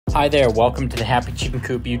Hi there, welcome to the Happy Chicken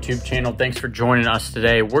Coop YouTube channel. Thanks for joining us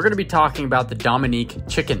today. We're going to be talking about the Dominique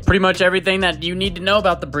Chicken. Pretty much everything that you need to know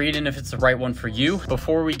about the breed and if it's the right one for you.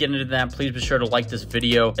 Before we get into that, please be sure to like this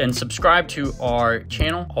video and subscribe to our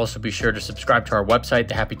channel. Also be sure to subscribe to our website,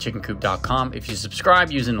 thehappychickencoop.com. If you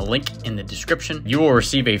subscribe using the link in the description, you will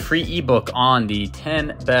receive a free ebook on the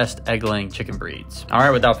 10 best egg-laying chicken breeds. All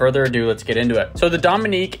right, without further ado, let's get into it. So the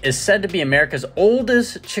Dominique is said to be America's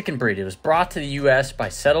oldest chicken breed. It was brought to the U.S. by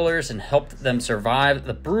settlers and helped them survive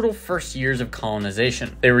the brutal first years of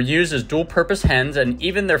colonization. They were used as dual-purpose hens, and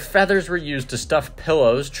even their feathers were used to stuff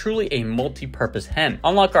pillows, truly a multi-purpose hen.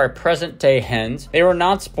 Unlike our present-day hens, they were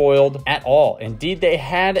not spoiled at all. Indeed, they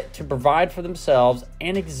had to provide for themselves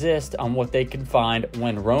and exist on what they could find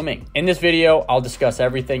when roaming. In this video, I'll discuss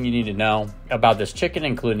everything you need to know about this chicken,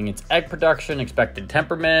 including its egg production, expected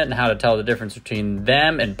temperament, and how to tell the difference between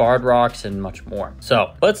them and barred rocks, and much more.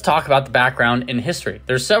 So let's talk about the background and history.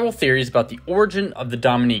 There's several theories about the origin of the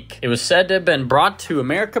Dominique. It was said to have been brought to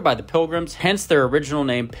America by the Pilgrims, hence their original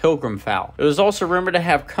name, pilgrim fowl. It was also rumored to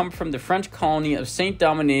have come from the French colony of Saint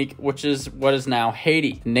Dominique, which is what is now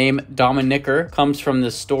Haiti. The name Dominiquer comes from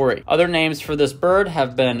this story. Other names for this bird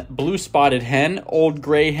have been blue spotted hen, old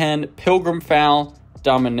gray hen, pilgrim fowl,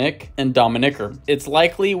 Dominique, and Dominiquer. It's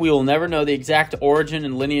likely we will never know the exact origin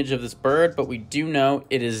and lineage of this bird, but we do know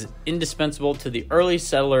it is indispensable to the early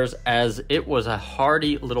settlers as it was a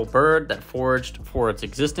hardy little bird that foraged for its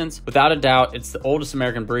existence. Without a doubt, it's the oldest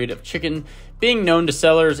American breed of chicken, being known to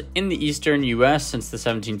settlers in the eastern U.S. since the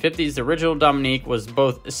 1750s. The original Dominique was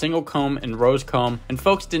both a single comb and rose comb, and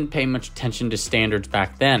folks didn't pay much attention to standards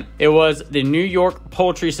back then. It was the New York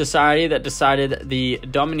Poultry Society that decided the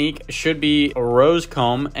Dominique should be a rose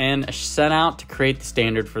comb and set out to create the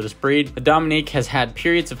standard for this breed. The Dominique has had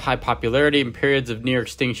periods of high popularity and periods of near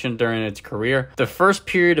extinction during its career. The first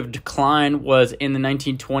period of decline was in the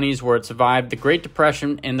 1920s, where it survived the Great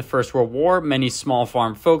Depression and the First World War. Many small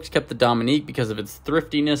farm folks kept the Dominique because of its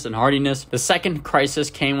thriftiness and hardiness. The second crisis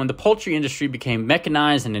came when the poultry industry became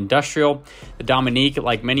mechanized and industrial. The Dominique,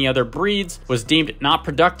 like many other breeds, was deemed not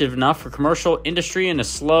productive enough for commercial industry, and a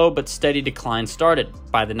slow but steady decline started.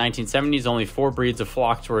 By the 1970s, only 4 breeds of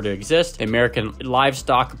flocks were to exist. The American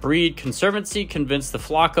Livestock Breed Conservancy convinced the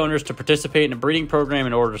flock owners to participate in a breeding program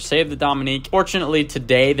in order to save the Dominique. Fortunately,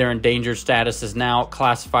 today, their endangered status is now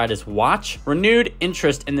classified as watch. Renewed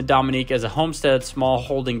interest in the Dominique as a homestead small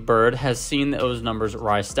holding bird has seen those numbers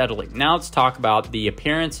rise steadily. Now let's talk about the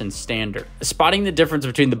appearance and standard. Spotting the difference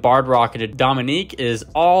between the barred rock and a Dominique is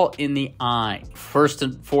all in the eye. First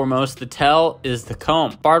and foremost, the tell is the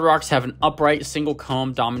comb. Barred rocks have an upright single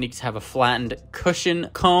comb. Dominiques have a flattened cushion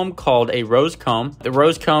comb called a rose comb. The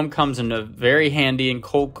rose comb comes in a very handy in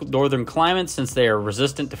cold northern climates since they are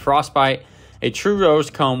resistant to frostbite. A true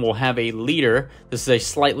rose comb will have a leader. This is a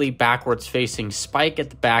slightly backwards facing spike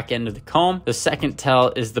at the back end of the comb. The second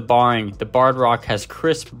tell is the barring. The barred rock has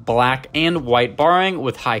crisp black and white barring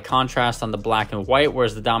with high contrast on the black and white,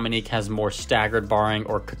 whereas the Dominique has more staggered barring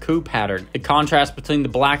or cuckoo pattern. The contrast between the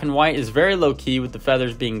black and white is very low key, with the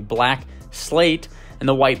feathers being black slate and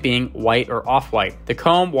the white being white or off-white. The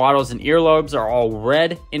comb, wattles, and earlobes are all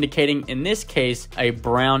red, indicating, in this case, a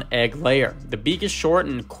brown egg layer. The beak is short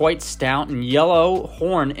and quite stout and yellow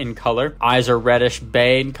horn in color. Eyes are reddish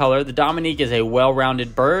bay in color. The Dominique is a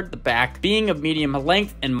well-rounded bird, the back being of medium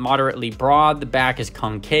length and moderately broad. The back is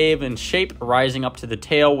concave in shape, rising up to the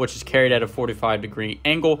tail, which is carried at a 45-degree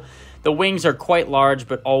angle. The wings are quite large,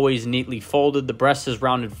 but always neatly folded. The breast is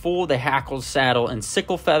rounded full. The hackles, saddle, and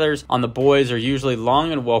sickle feathers on the boys are usually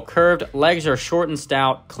long and well curved. Legs are short and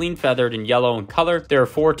stout, clean feathered and yellow in color. There are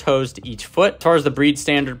 4 toes to each foot. As far as the breed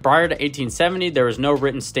standard, prior to 1870, there was no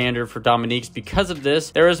written standard for Dominiques. Because of this,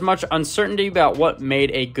 there is much uncertainty about what made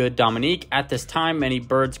a good Dominique. At this time, many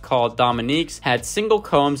birds called Dominiques had single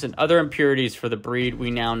combs and other impurities for the breed we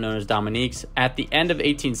now know as Dominiques. At the end of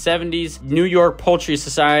 1870s, New York Poultry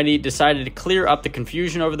Society decided to clear up the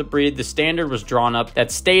confusion over the breed. The standard was drawn up that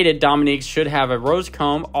stated Dominiques should have a rose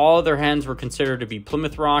comb. All other hens were considered to be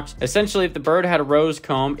Plymouth Rocks. Essentially, if the bird had a rose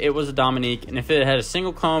comb, it was a Dominique, and if it had a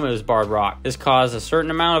single comb, it was barred rock. This caused a certain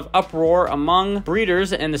amount of uproar among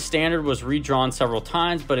breeders, and the standard was redrawn several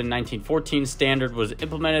times, but in 1914, standard was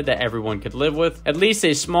implemented that everyone could live with. At least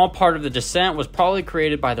a small part of the dissent was probably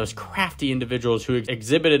created by those crafty individuals who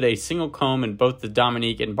exhibited a single comb in both the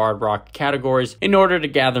Dominique and barred rock categories in order to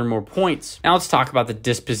gather more points. Now let's talk about the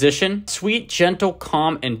disposition. Sweet, gentle,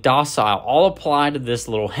 calm, and docile all apply to this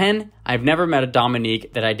little hen. I've never met a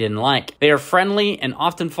Dominique that I didn't like. They are friendly and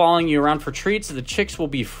often following you around for treats. The chicks will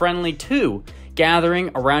be friendly too. gathering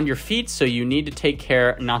around your feet, so you need to take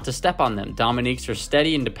care not to step on them. Dominiques are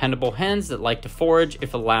steady and dependable hens that like to forage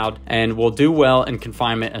if allowed and will do well in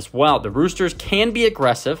confinement as well. The roosters can be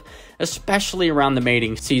aggressive, especially around the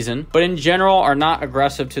mating season, but in general are not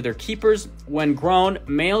aggressive to their keepers. When grown,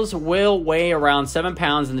 males will weigh around 7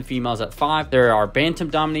 pounds and the females at 5. There are Bantam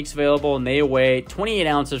Dominiques available, and they weigh 28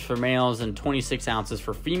 ounces for males and 26 ounces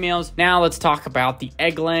for females. Now let's talk about the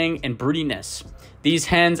egg laying and broodiness. These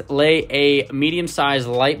hens lay a medium-sized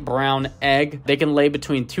light brown egg. They can lay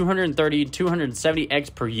between 230 and 270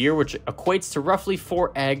 eggs per year, which equates to roughly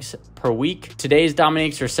 4 eggs per week. Today's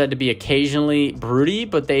Dominiques are said to be occasionally broody,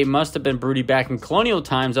 but they must have been broody back in colonial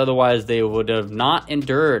times, otherwise they would have not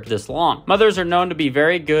endured this long. Mothers are known to be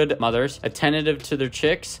very good mothers, attentive to their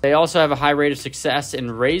chicks. They also have a high rate of success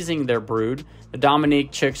in raising their brood. The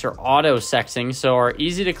Dominique chicks are auto-sexing, so are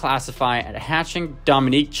easy to classify at hatching.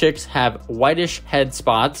 Dominique chicks have whitish head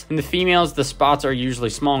spots. In the females, the spots are usually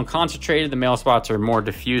small and concentrated. The male spots are more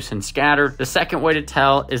diffuse and scattered. The second way to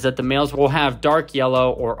tell is that the males will have dark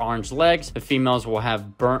yellow or orange legs. The females will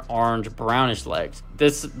have burnt orange, brownish legs.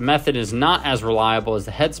 This method is not as reliable as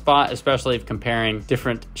the head spot, especially if comparing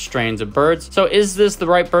different strains of birds. So is this the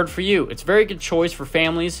right bird for you? It's a very good choice for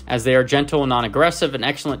families as they are gentle and non-aggressive, an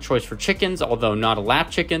excellent choice for chickens, although not a lap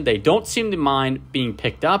chicken. They don't seem to mind being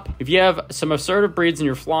picked up. If you have some assertive breeds in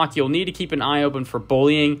your flock, you'll need to keep an eye open for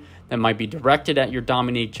bullying that might be directed at your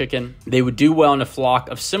Dominique chicken. They would do well in a flock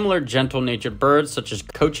of similar gentle-natured birds such as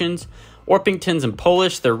Cochins, Orpingtons, and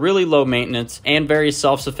Polish. They're really low maintenance and very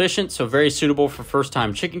self-sufficient, so very suitable for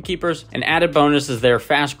first-time chicken keepers. An added bonus is they're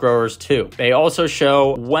fast growers too. They also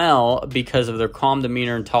show well because of their calm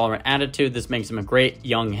demeanor and tolerant attitude. This makes them a great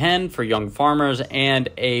young hen for young farmers and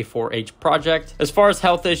a 4-H project. As far as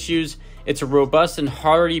health issues, it's a robust and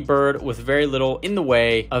hardy bird with very little in the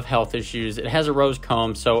way of health issues. It has a rose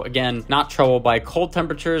comb, so again, not troubled by cold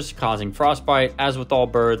temperatures causing frostbite. As with all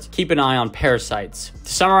birds, keep an eye on parasites.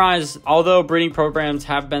 To summarize, although breeding programs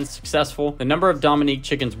have been successful, the number of Dominique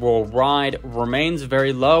chickens worldwide remains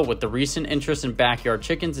very low. With the recent interest in backyard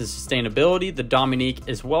chickens and sustainability, the Dominique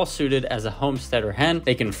is well suited as a homesteader hen.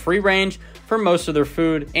 They can free range for most of their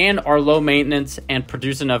food and are low maintenance and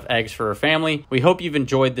produce enough eggs for a family. We hope you've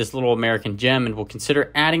enjoyed this little American gem and will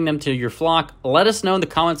consider adding them to your flock. Let us know in the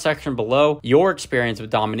comment section below your experience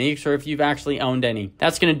with Dominiques or if you've actually owned any.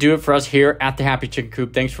 That's going to do it for us here at the Happy Chicken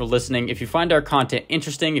Coop. Thanks for listening. If you find our content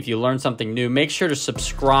interesting, if you learned something new, make sure to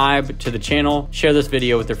subscribe to the channel, share this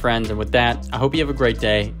video with your friends, and with that, I hope you have a great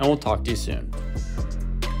day and we'll talk to you soon.